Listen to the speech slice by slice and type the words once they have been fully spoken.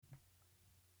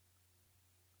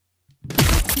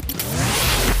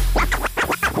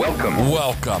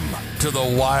Welcome to the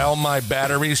While My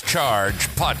Batteries Charge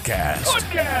podcast.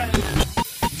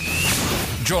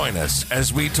 Join us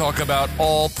as we talk about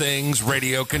all things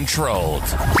radio controlled.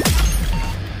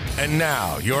 And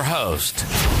now, your host,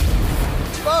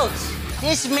 Folks,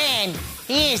 this man,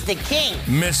 he is the king.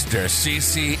 Mr.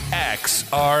 CCXRC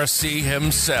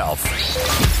himself,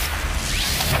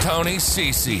 Tony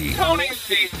CC.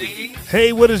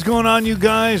 Hey, what is going on, you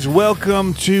guys?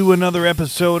 Welcome to another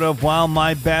episode of While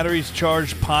My Batteries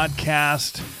Charge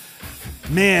podcast.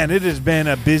 Man, it has been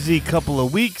a busy couple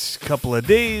of weeks, couple of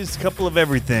days, couple of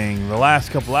everything. The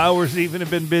last couple hours even have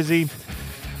been busy.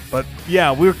 But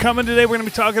yeah, we're coming today. We're going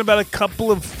to be talking about a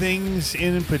couple of things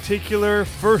in particular.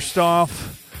 First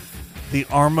off, the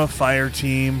Arrma Fire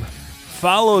Team,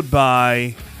 followed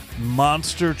by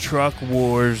Monster Truck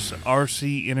Wars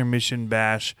RC Intermission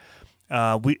Bash.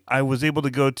 I was able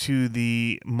to go to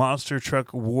the Monster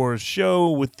Truck Wars show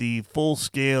with the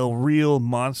full-scale real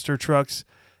monster trucks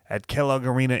at Kellogg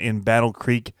Arena in Battle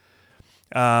Creek.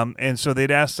 And so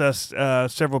they'd asked us,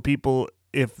 several people,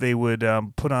 if they would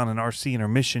put on an RC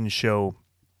Intermission show.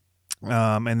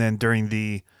 And then during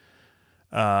the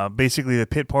basically the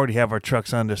pit party, have our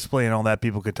trucks on display and all that.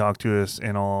 People could talk to us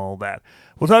and all that.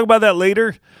 We'll talk about that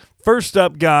later. First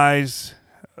up, guys,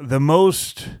 the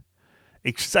most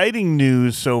exciting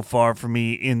news so far for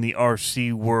me in the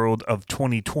RC world of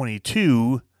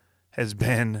 2022 has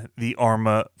been the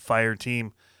Arrma Fire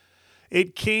Team.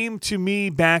 It came to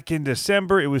me back in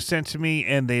December. It was sent to me,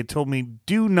 and they told me,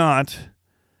 do not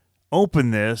open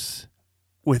this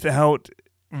without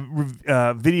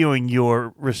videoing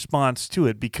your response to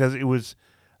it, because it was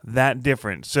that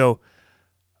different. So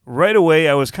right away,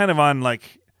 I was kind of on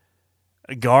like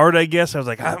guard, I guess. I was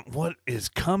like, what is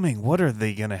coming? What are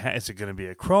they going to have? Is it going to be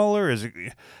a crawler?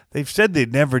 They've said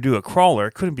they'd never do a crawler.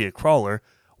 It couldn't be a crawler.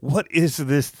 What is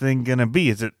this thing going to be?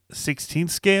 Is it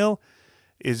 16th scale?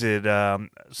 Is it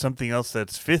something else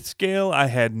that's 5th scale? I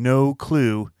had no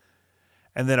clue.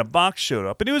 And then a box showed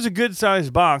up, and it was a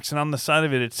good-sized box, and on the side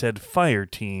of it, it said Fire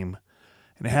Team.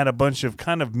 And it had a bunch of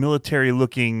kind of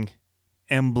military-looking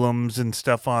emblems and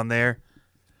stuff on there.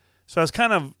 So I was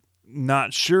kind of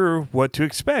not sure what to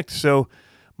expect. So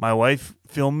my wife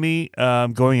filmed me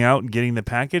going out and getting the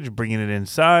package, bringing it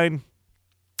inside,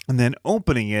 and then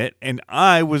opening it, and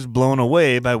I was blown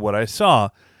away by what I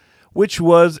saw, which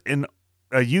was a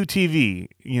UTV,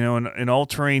 an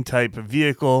all-terrain type of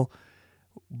vehicle,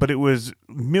 but it was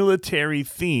military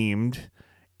themed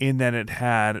in that it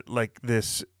had like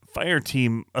this fire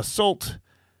team assault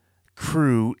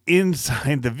crew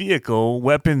inside the vehicle,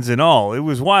 weapons and all. It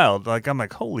was wild. I'm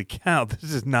like, holy cow,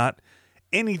 this is not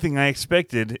anything I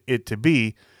expected it to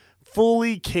be.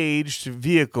 Fully caged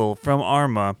vehicle from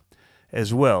Arrma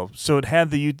as well. So it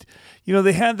had they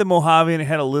had the Mojave, and it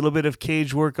had a little bit of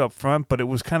cage work up front, but it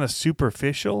was kind of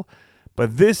superficial.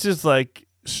 But this is like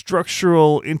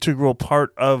structural, integral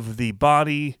part of the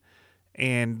body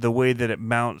and the way that it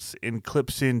mounts and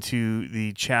clips into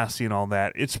the chassis and all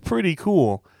that. It's pretty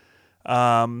cool.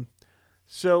 So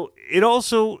it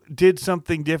also did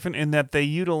something different in that they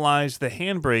utilized the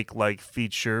handbrake-like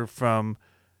feature from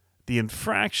the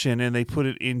Infraction, and they put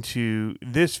it into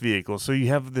this vehicle. So you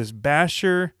have this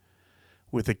basher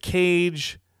with a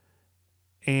cage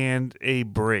and a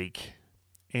brake.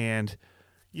 And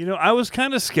I was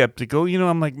kind of skeptical.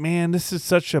 I'm like, man, this is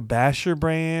such a basher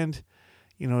brand.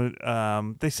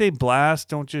 They say blast,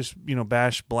 don't just,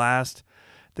 bash blast.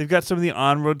 They've got some of the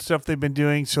on-road stuff they've been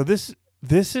doing. So this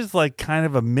is like kind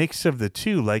of a mix of the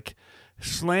two, like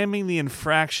slamming the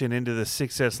Infraction into the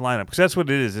 6S lineup, because that's what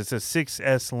it is. It's a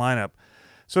 6S lineup.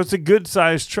 So it's a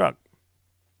good-sized truck.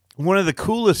 One of the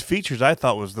coolest features I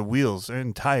thought was the wheels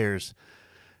and tires.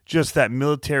 Just that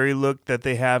military look that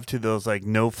they have to those like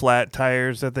no flat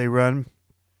tires that they run.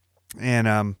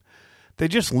 And they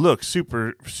just look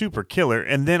super, super killer.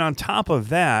 And then on top of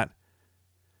that,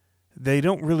 they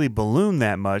don't really balloon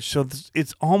that much. So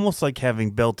it's almost like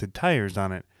having belted tires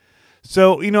on it.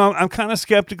 So, I'm kind of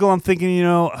skeptical. I'm thinking,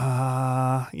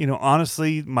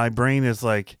 honestly, my brain is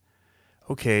like,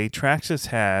 okay, Traxxas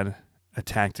had a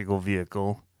tactical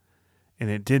vehicle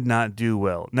and it did not do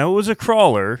well. Now, it was a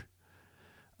crawler.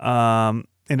 And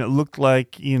it looked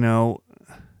like,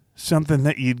 something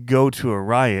that you'd go to a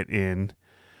riot in.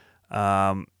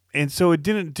 And so it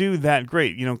didn't do that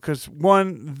great, because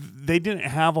one, they didn't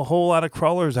have a whole lot of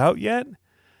crawlers out yet.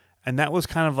 And that was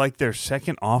kind of like their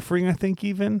second offering, I think,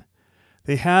 even.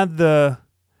 They had the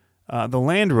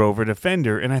Land Rover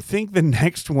Defender, and I think the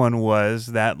next one was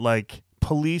that like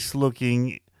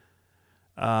police-looking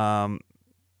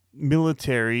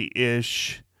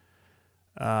military-ish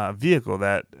vehicle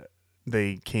that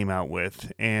they came out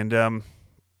with. And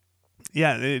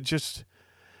yeah, it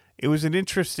was an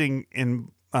interesting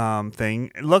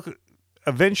thing.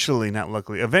 Eventually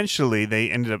they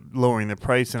ended up lowering the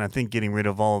price and I think getting rid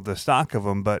of all of the stock of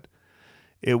them, but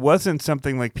it wasn't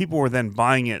something like people were then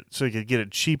buying it so you could get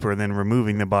it cheaper than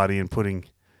removing the body and putting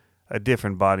a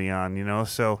different body on,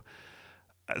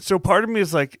 So part of me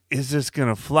is like, is this going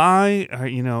to fly? Or,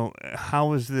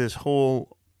 how is this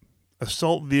whole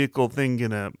assault vehicle thing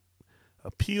going to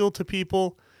appeal to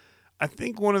people? I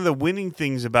think one of the winning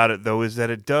things about it, though, is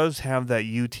that it does have that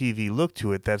UTV look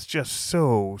to it that's just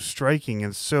so striking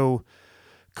and so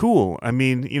cool. I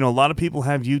mean, a lot of people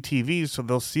have UTVs, so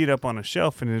they'll see it up on a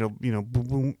shelf and it'll,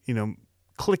 boom, boom,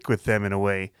 click with them in a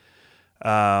way.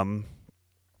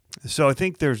 So I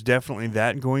think there's definitely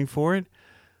that going for it.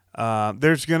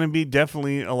 There's going to be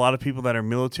definitely a lot of people that are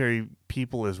military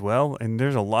people as well, and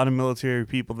there's a lot of military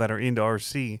people that are into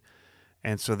RC.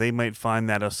 And so they might find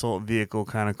that assault vehicle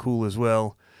kind of cool as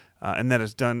well. And that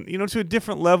it's done, to a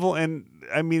different level. And,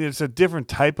 I mean, it's a different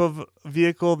type of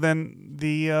vehicle than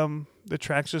the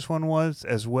Traxxas one was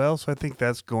as well. So I think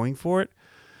that's going for it.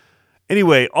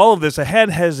 Anyway, all of this, I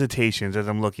had hesitations as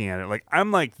I'm looking at it.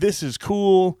 I'm like, this is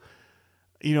cool.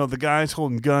 The guys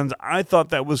holding guns. I thought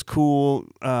that was cool.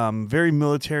 Very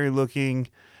military looking.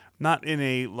 Not in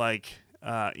a,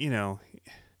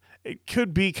 it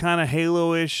could be kind of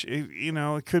Halo-ish,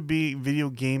 it could be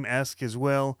video game-esque as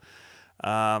well.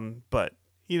 But,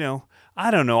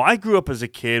 I don't know. I grew up as a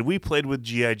kid. We played with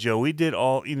G.I. Joe. We did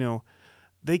all,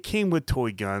 they came with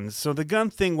toy guns. So the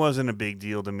gun thing wasn't a big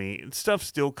deal to me. Stuff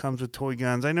still comes with toy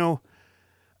guns. I know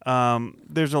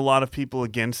there's a lot of people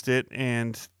against it,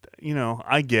 and,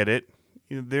 I get it.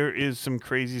 There is some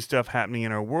crazy stuff happening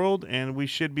in our world, and we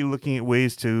should be looking at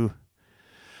ways to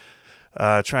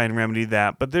try and remedy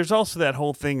that. But there's also that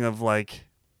whole thing of a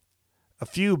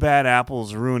few bad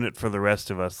apples ruin it for the rest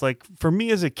of us. For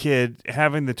me as a kid,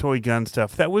 having the toy gun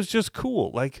stuff, that was just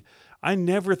cool. I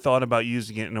never thought about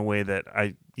using it in a way that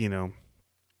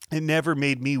it never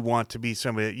made me want to be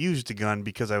somebody that used a gun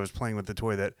because I was playing with the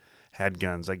toy that had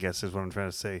guns, I guess is what I'm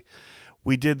trying to say.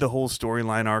 We did the whole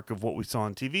storyline arc of what we saw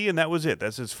on TV, and that was it.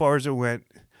 That's as far as it went.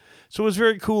 So it was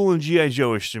very cool and G.I.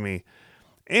 Joe-ish to me.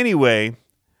 Anyway,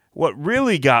 what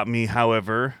really got me,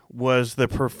 however, was the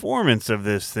performance of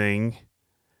this thing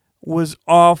was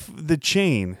off the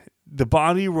chain. The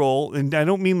body roll, and I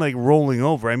don't mean rolling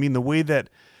over. I mean the way that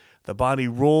the body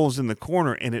rolls in the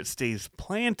corner and it stays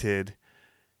planted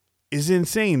is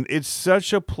insane. It's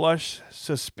such a plush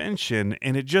suspension,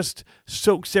 and it just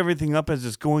soaks everything up as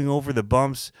it's going over the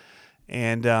bumps.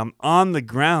 And on the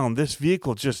ground, this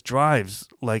vehicle just drives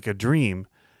like a dream.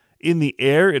 In the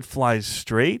air, it flies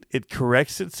straight. It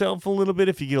corrects itself a little bit.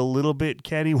 If you get a little bit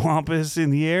cattywampus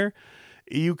in the air,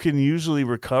 you can usually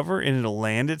recover and it'll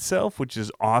land itself, which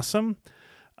is awesome.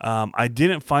 I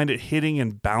didn't find it hitting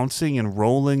and bouncing and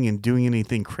rolling and doing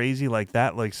anything crazy like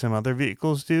that like some other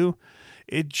vehicles do.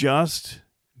 It just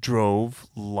drove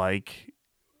like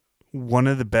one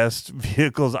of the best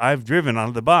vehicles I've driven out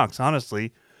of the box,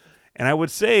 honestly. And I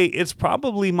would say it's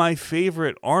probably my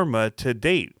favorite Arrma to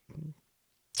date.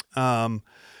 I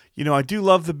do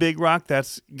love the Big Rock.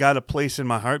 That's got a place in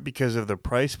my heart because of the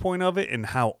price point of it and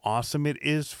how awesome it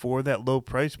is for that low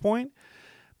price point.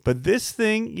 But this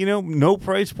thing, no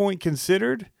price point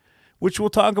considered, which we'll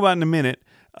talk about in a minute,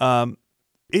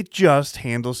 it just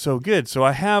handles so good. So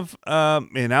I have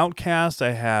an Outcast,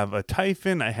 I have a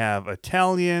Typhon, I have a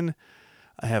Talion,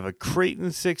 I have a Kraton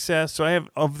 6S. So I have,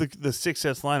 of the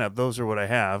 6S lineup, those are what I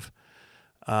have.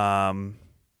 I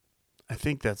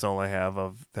think that's all I have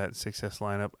of that 6S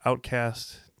lineup.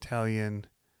 Outcast, Talion,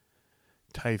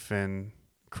 Typhon,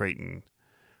 Kraton.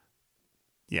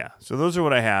 Yeah, so those are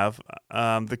what I have.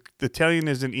 The Talion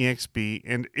is an EXP,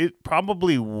 and it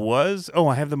probably was... Oh,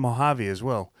 I have the Mojave as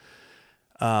well.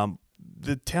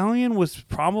 The Talion was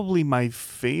probably my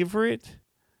favorite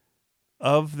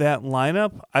of that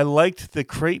lineup. I liked the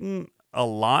Kraton a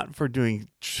lot for doing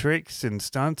tricks and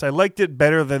stunts. I liked it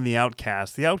better than the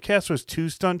Outcast. The Outcast was too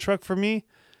stunt truck for me.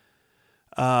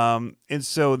 And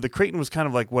so the Kraton was kind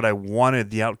of like what I wanted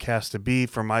the Outcast to be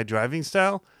for my driving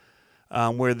style.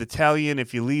 Where the Talion,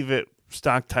 if you leave it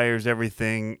stock tires,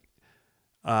 everything,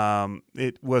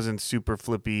 it wasn't super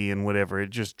flippy and whatever.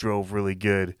 It just drove really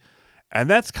good. And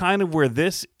that's kind of where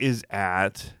this is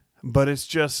at, but it's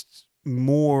just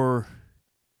more...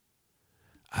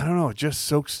 I don't know, it just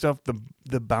soaks stuff,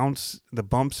 the bounce, the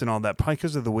bumps and all that, probably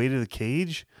because of the weight of the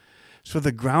cage. So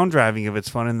the ground driving of it's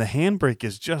fun, and the handbrake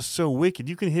is just so wicked.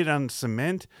 You can hit on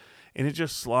cement, and it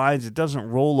just slides. It doesn't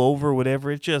roll over,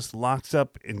 whatever. It just locks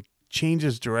up and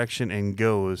changes direction and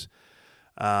goes.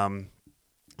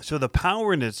 So the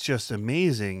power in it's just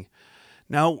amazing.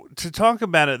 Now, to talk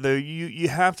about it, though, you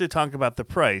have to talk about the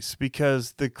price,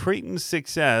 because the Kraton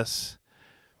 6S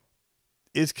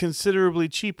is considerably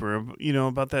cheaper,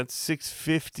 about that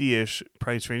 $650-ish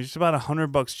price range. It's about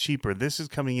 $100 cheaper. This is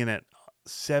coming in at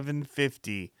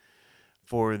 $750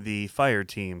 for the Fire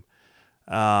Team.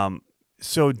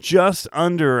 So just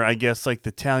under, I guess, like the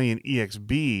Italian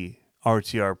EXB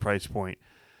RTR price point.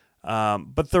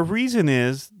 But the reason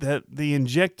is that the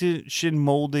injection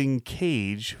molding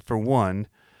cage, for one,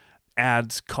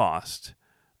 adds cost.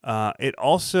 It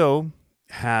also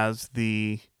has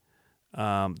the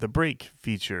brake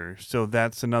feature, so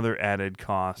that's another added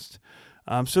cost.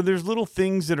 So there's little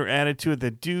things that are added to it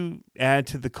that do add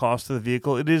to the cost of the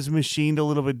vehicle. It is machined a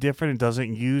little bit different. It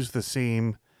doesn't use the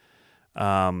same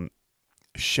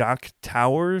shock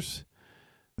towers,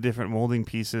 different molding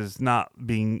pieces not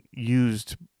being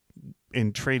used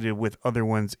and traded with other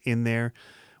ones in there,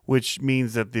 which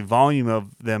means that the volume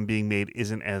of them being made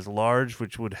isn't as large,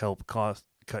 which would help cut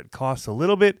costs a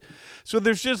little bit. So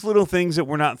there's just little things that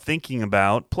we're not thinking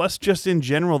about. Plus, just in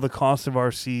general, the cost of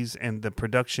RCs and the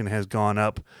production has gone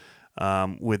up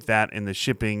with that and the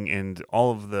shipping and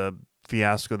all of the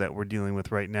fiasco that we're dealing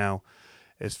with right now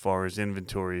as far as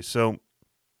inventory. So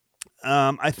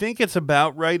I think it's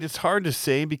about right. It's hard to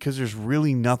say because there's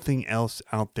really nothing else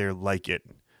out there like it.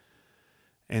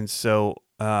 And so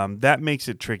that makes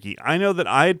it tricky. I know that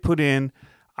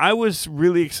I was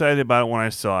really excited about it when I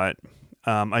saw it.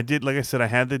 I did, like I said, I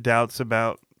had the doubts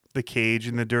about the cage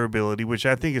and the durability, which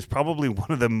I think is probably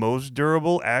one of the most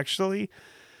durable, actually.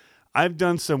 I've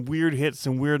done some weird hits,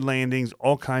 some weird landings,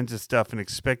 all kinds of stuff, and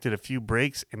expected a few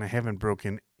breaks, and I haven't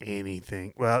broken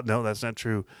anything. Well, no, that's not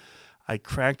true. I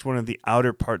cracked one of the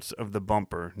outer parts of the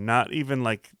bumper, not even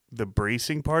like the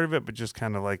bracing part of it, but just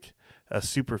kind of like a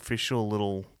superficial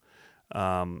little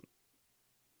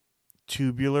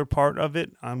tubular part of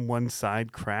it on one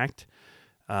side cracked.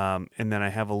 And then I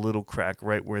have a little crack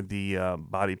right where the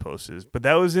body post is. But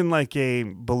that was in like a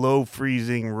below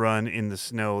freezing run in the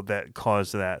snow that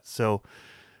caused that. So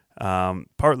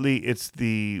partly it's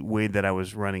the way that I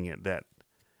was running it that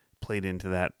played into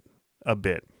that a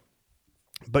bit.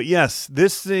 But yes,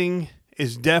 this thing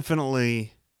is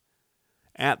definitely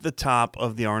at the top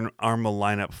of the Arrma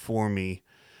lineup for me,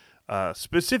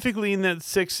 specifically in that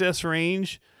 6S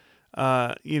range,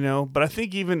 but I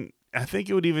think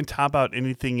it would even top out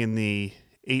anything in the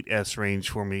 8S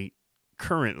range for me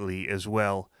currently as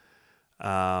well.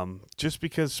 Just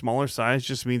because smaller size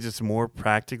just means it's more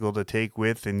practical to take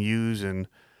with and use, and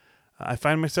I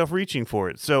find myself reaching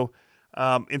for it. So,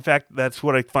 in fact, that's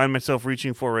what I find myself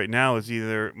reaching for right now is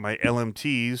either my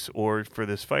LMTs or for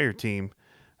this Fire Team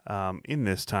in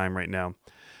this time right now.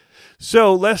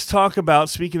 So let's talk about,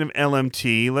 speaking of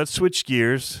LMT, let's switch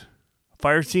gears.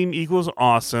 Fire Team equals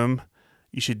awesome.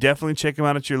 You should definitely check them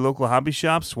out at your local hobby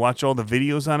shops. Watch all the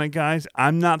videos on it, guys.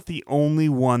 I'm not the only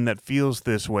one that feels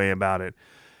this way about it.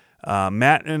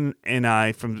 Matt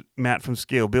from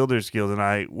Scale Builders Guild and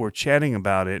I were chatting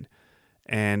about it.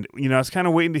 And, I was kind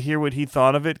of waiting to hear what he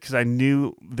thought of it because I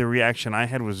knew the reaction I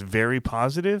had was very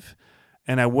positive,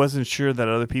 and I wasn't sure that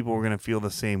other people were going to feel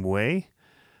the same way.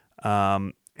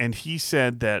 And he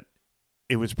said that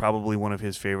it was probably one of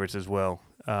his favorites as well.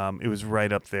 It was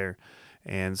right up there.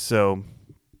 And so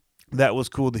that was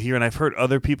cool to hear. And I've heard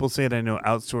other people say it. I know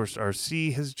Outsourced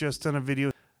RC has just done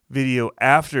a video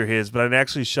after his, but I'd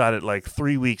actually shot it like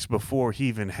 3 weeks before he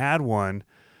even had one.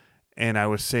 And I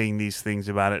was saying these things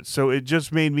about it. So it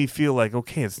just made me feel like,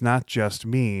 okay, it's not just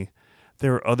me.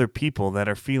 There are other people that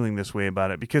are feeling this way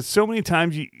about it. Because so many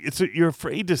times you're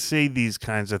afraid to say these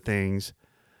kinds of things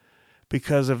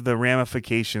because of the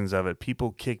ramifications of it.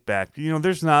 People kick back.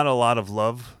 There's not a lot of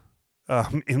love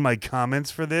in my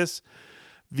comments for this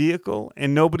vehicle,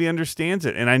 and nobody understands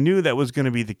it. And I knew that was going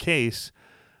to be the case.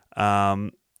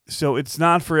 So it's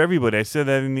not for everybody. I said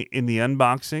that in the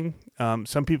unboxing.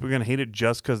 Some people are going to hate it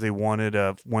just because they wanted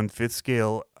a 1/5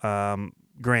 scale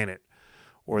Granite,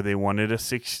 or they wanted a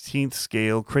 16th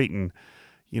scale Kraton.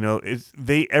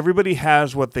 Everybody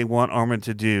has what they want Arrma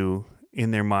to do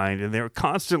in their mind, and they're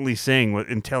constantly saying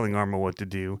and telling Arrma what to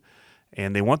do.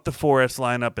 And they want the 4S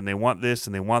lineup, and they want this,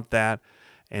 and they want that.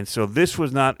 And so this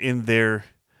was not in their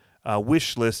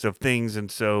wish list of things,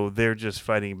 and so they're just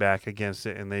fighting back against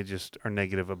it, and they just are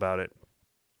negative about it.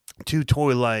 Too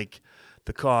toy-like,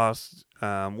 the cost,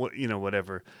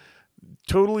 whatever.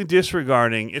 Totally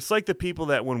disregarding. It's like the people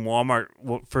that when Walmart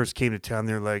first came to town,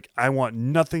 they're like, I want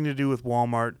nothing to do with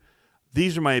Walmart.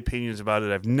 These are my opinions about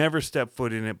it. I've never stepped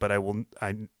foot in it, but I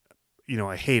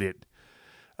hate it.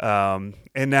 And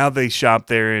now they shop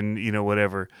there and,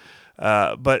 whatever.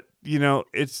 But,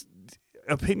 it's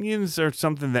opinions are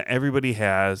something that everybody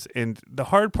has. And the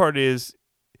hard part is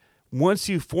once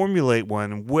you formulate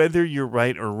one, whether you're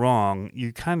right or wrong,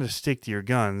 you kind of stick to your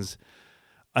guns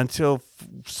until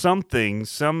some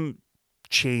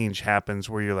change happens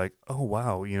where you're like, oh,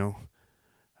 wow,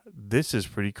 this is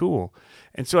pretty cool.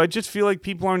 And so I just feel like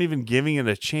people aren't even giving it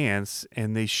a chance,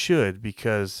 and they should,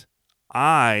 because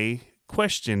I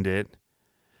questioned it,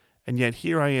 and yet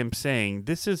here I am saying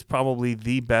this is probably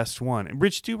the best one. And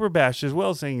Rich Duberbash as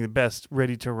well saying the best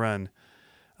ready-to-run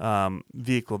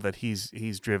vehicle that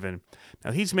he's driven.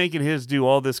 Now, he's making his do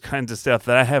all this kinds of stuff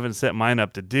that I haven't set mine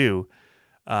up to do,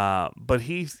 but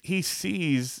he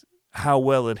sees how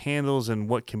well it handles and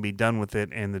what can be done with it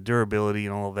and the durability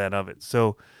and all of that of it.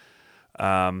 So,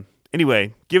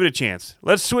 anyway, give it a chance.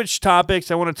 Let's switch topics.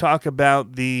 I want to talk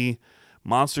about the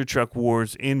Monster Truck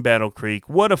Wars in Battle Creek.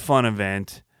 What a fun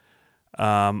event.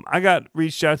 I got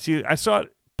reached out to. I saw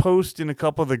it post in a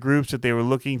couple of the groups that they were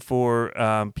looking for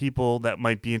people that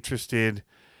might be interested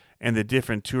in the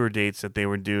different tour dates that they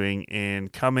were doing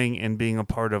and coming and being a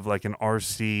part of like an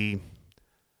RC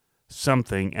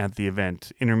something at the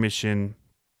event, intermission.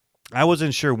 I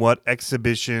wasn't sure what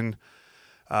exhibition.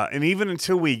 And even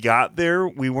until we got there,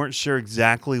 we weren't sure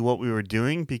exactly what we were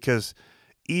doing because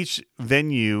each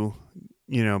venue,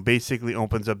 basically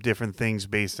opens up different things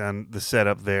based on the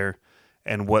setup there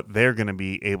and what they're going to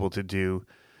be able to do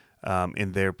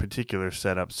in their particular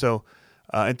setup. So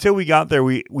until we got there,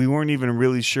 we weren't even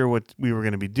really sure what we were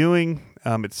going to be doing.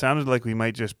 It sounded like we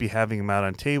might just be having them out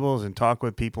on tables and talk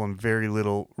with people in very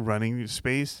little running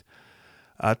space.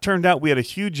 Turned out we had a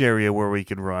huge area where we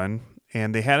could run,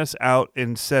 and they had us out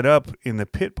and set up in the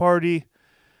pit party.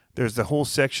 There's the whole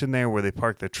section there where they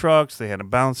park the trucks. They had a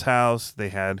bounce house. They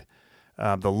had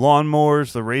the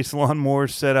lawnmowers, the race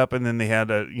lawnmowers set up, and then they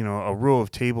had a row of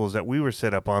tables that we were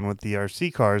set up on with the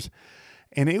RC cars.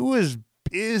 And it was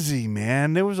busy,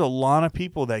 man. There was a lot of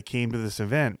people that came to this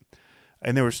event.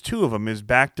 And there was two of them. It was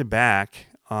back-to-back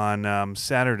on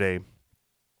Saturday.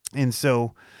 And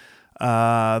so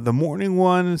the morning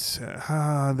ones,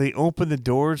 they opened the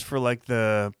doors for like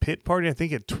the pit party, I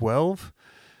think at 12.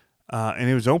 And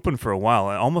it was open for a while,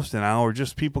 almost an hour,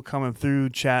 just people coming through,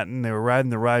 chatting. They were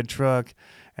riding the ride truck.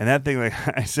 And that thing, like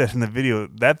I said in the video,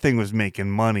 that thing was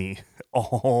making money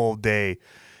all day.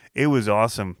 It was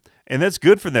awesome. And that's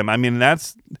good for them. I mean,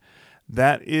 that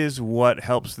is what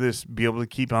helps this be able to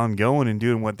keep on going and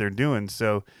doing what they're doing.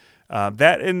 So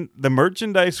that and the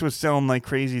merchandise was selling like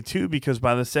crazy too, because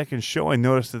by the second show, I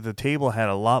noticed that the table had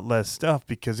a lot less stuff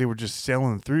because they were just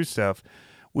selling through stuff,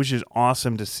 which is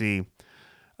awesome to see.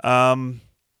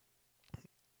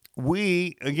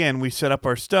 We set up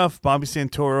our stuff. Bobby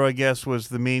Santoro, I guess, was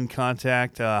the main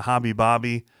contact. Hobby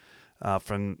Bobby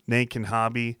from Nankin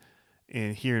Hobby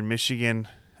here in Michigan.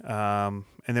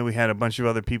 And then we had a bunch of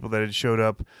other people that had showed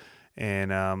up. And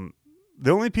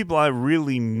the only people I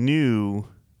really knew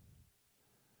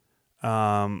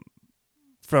from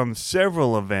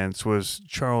several events was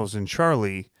Charles and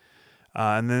Charlie.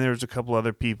 And then there was a couple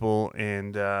other people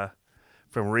and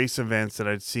from race events that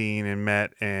I'd seen and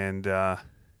met. And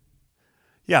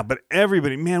but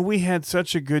everybody, man, we had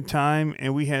such a good time.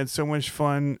 And we had so much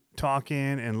fun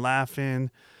talking and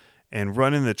laughing and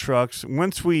running the trucks.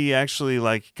 Once we actually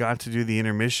got to do the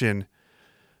intermission,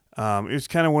 it was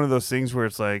kind of one of those things where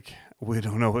it's like, we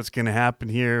don't know what's going to happen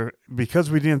here.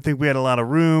 Because we didn't think we had a lot of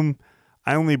room,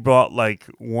 I only brought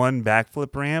one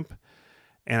backflip ramp.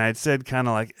 And I'd said kind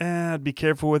of be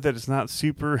careful with it. It's not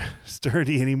super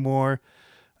sturdy anymore.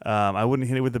 I wouldn't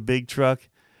hit it with a big truck.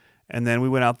 And then we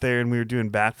went out there and we were doing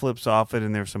backflips off it.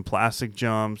 And there were some plastic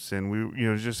jumps. And we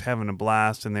were just having a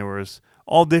blast. And there was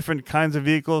all different kinds of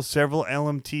vehicles, several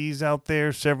LMTs out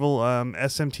there, several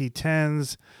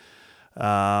SMT-10s.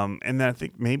 And then I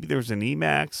think maybe there was an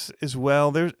E-Max as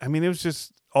well. It was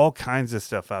just all kinds of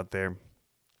stuff out there.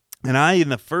 And I, in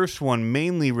the first one,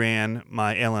 mainly ran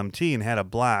my LMT and had a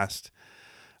blast.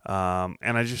 And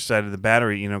I just decided the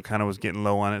battery, kind of was getting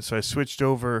low on it. So I switched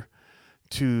over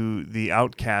to the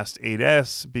Outcast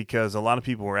 8S because a lot of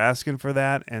people were asking for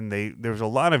that. And there was a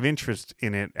lot of interest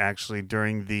in it, actually,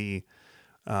 during the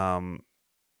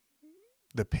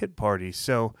pit party.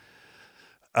 So,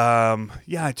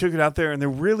 I took it out there, and there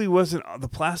really wasn't the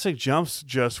plastic jumps.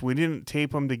 We didn't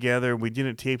tape them together. We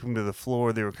didn't tape them to the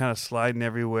floor. They were kind of sliding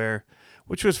everywhere,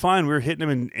 which was fine. We were hitting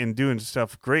them and doing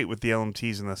stuff great with the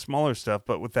LMTs and the smaller stuff.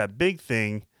 But with that big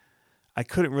thing, I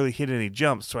couldn't really hit any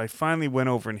jumps. So I finally went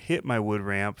over and hit my wood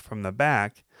ramp from the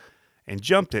back and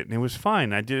jumped it, and it was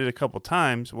fine. I did it a couple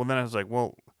times. Well, then I was like,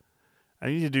 I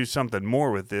need to do something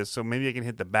more with this, so maybe I can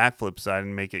hit the backflip side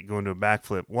and make it go into a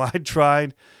backflip. Well, I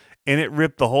tried, and it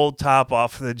ripped the whole top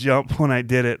off of the jump when I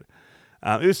did it.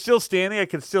 It was still standing. I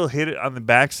could still hit it on the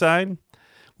backside,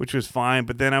 which was fine.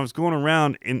 But then I was going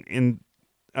around, and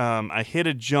I hit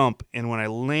a jump, and when I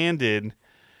landed,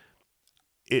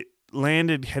 it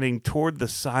landed heading toward the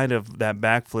side of that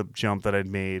backflip jump that I'd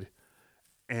made.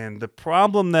 And the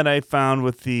problem that I found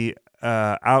with the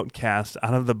Outcast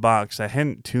out of the box, I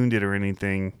hadn't tuned it or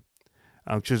anything,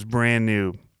 which is brand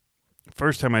new.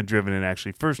 First time I'd driven it,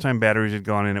 actually. First time batteries had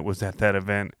gone in, it was at that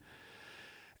event.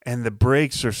 And the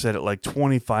brakes are set at like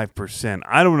 25%.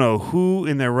 I don't know who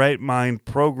in their right mind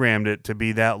programmed it to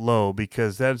be that low,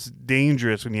 because that's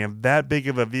dangerous when you have that big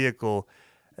of a vehicle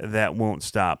that won't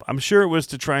stop. I'm sure it was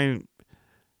to try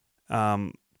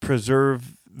and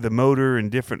preserve the motor and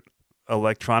different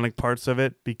electronic parts of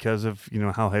it because of,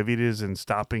 how heavy it is and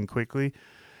stopping quickly.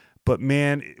 But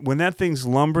man, when that thing's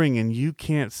lumbering and you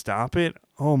can't stop it,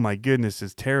 oh my goodness,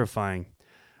 it's terrifying.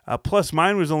 Plus,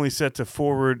 mine was only set to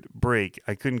forward brake.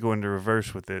 I couldn't go into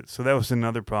reverse with it, so that was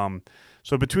another problem.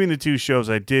 So between the two shows,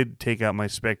 I did take out my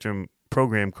Spectrum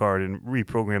program card and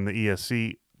reprogram the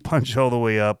ESC, punch all the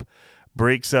way up,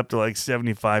 brakes up to like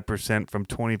 75% from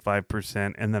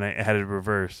 25%, and then I added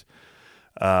reverse.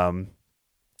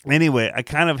 Anyway, I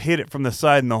kind of hit it from the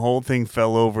side, and the whole thing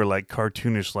fell over like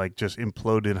cartoonish, like just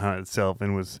imploded on itself,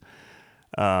 and was...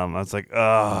 I was like,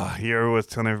 here I was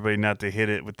telling everybody not to hit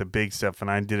it with the big stuff,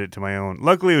 and I did it to my own.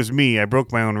 Luckily, it was me. I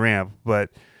broke my own ramp,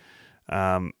 but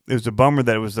it was a bummer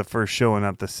that it was the first show and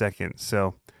not the second.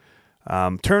 So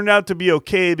turned out to be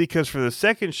okay, because for the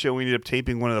second show, we ended up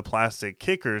taping one of the plastic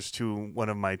kickers to one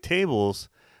of my tables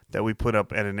that we put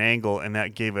up at an angle, and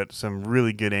that gave it some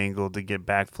really good angle to get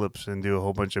backflips and do a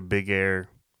whole bunch of big air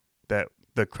that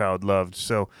the crowd loved.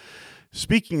 So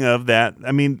speaking of that,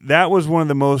 I mean, that was one of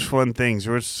the most fun things.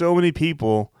 There were so many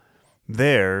people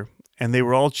there, and they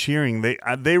were all cheering.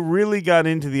 They really got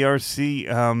into the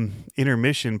RC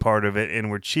intermission part of it,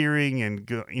 and were cheering and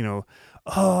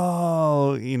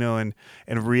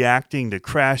and reacting to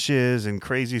crashes and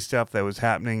crazy stuff that was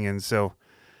happening. And so,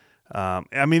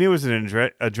 I mean, it was an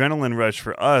adrenaline rush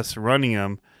for us running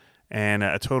them, and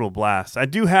a total blast. I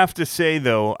do have to say,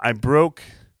 though, I broke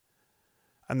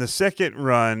on the second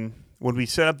run. When we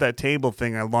set up that table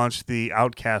thing, I launched the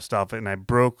Outcast off it, and I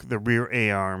broke the rear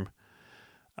A-arm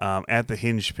at the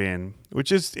hinge pin,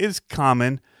 which is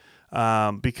common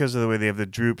because of the way they have the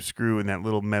droop screw and that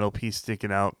little metal piece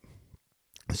sticking out.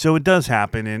 So it does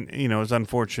happen, and it's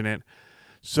unfortunate.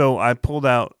 So I pulled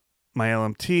out my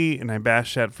LMT, and I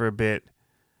bashed that for a bit,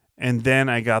 and then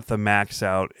I got the Max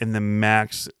out, and the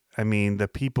Max, I mean, the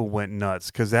people went nuts,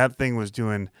 because that thing was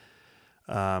doing...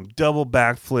 double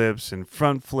backflips and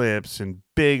front flips and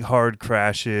big hard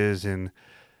crashes and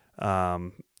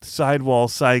sidewall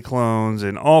cyclones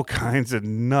and all kinds of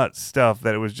nut stuff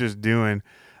that it was just doing.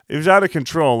 It was out of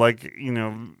control, like,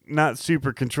 not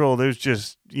super controlled. It was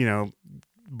just,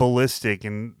 ballistic,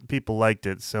 and people liked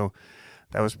it. So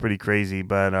that was pretty crazy.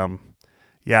 But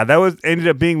yeah,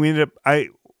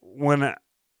 when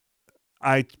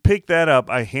I picked that up,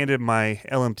 I handed my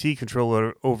LMT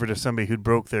controller over to somebody who'd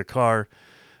broke their car,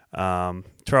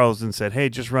 Charles, and said, "Hey,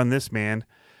 just run this, man."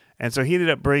 And so he ended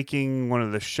up breaking one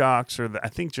of the shocks, or I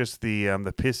think just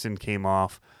the piston came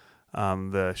off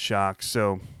the shock.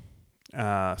 So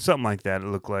something like that, it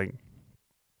looked like.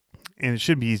 And it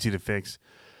should be easy to fix.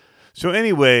 So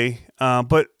anyway,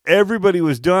 but everybody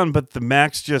was done, but the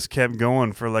Max just kept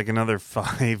going for like another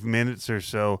 5 minutes or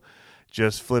so,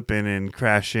 just flipping and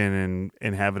crashing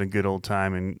and having a good old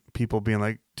time, and people being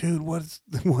like, "Dude, what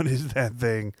is that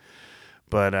thing?"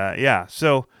 But yeah,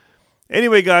 so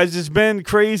anyway, guys, it's been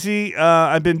crazy.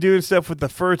 I've been doing stuff with the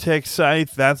Furtek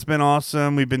scythe. That's been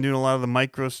awesome. We've been doing a lot of the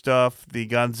micro stuff. The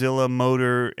Godzilla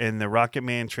motor and the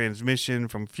Rocketman transmission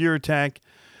from FureTech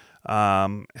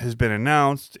has been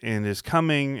announced and is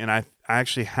coming, and I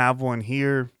actually have one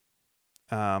here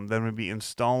that I'm going to be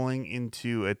installing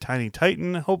into a Tiny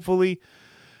Titan, hopefully,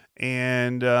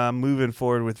 and moving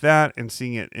forward with that and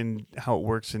seeing it in how it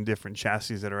works in different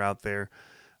chassis that are out there,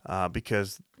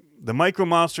 because the Micro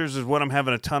Monsters is what I'm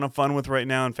having a ton of fun with right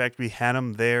now. In fact, we had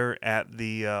them there at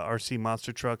the RC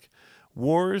Monster Truck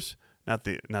Wars, not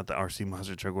the RC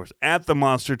Monster Truck Wars, at the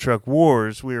Monster Truck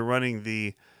Wars. We were running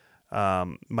the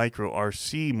Micro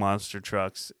RC Monster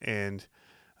Trucks, and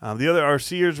the other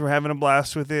RCers were having a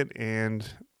blast with it, and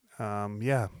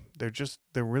yeah,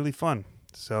 they're really fun.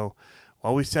 So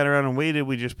while we sat around and waited,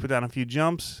 we just put down a few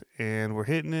jumps, and we're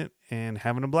hitting it and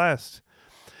having a blast.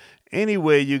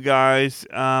 Anyway, you guys,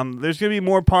 there's going to be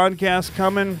more podcasts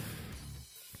coming,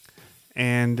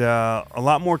 and a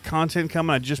lot more content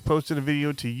coming. I just posted a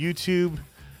video to YouTube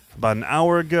about an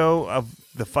hour ago of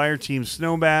the Fire Team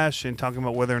Snow Bash and talking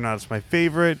about whether or not it's my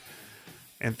favorite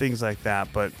and things like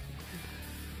that. But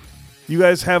you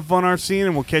guys have fun RCing,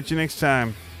 and we'll catch you next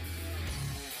time.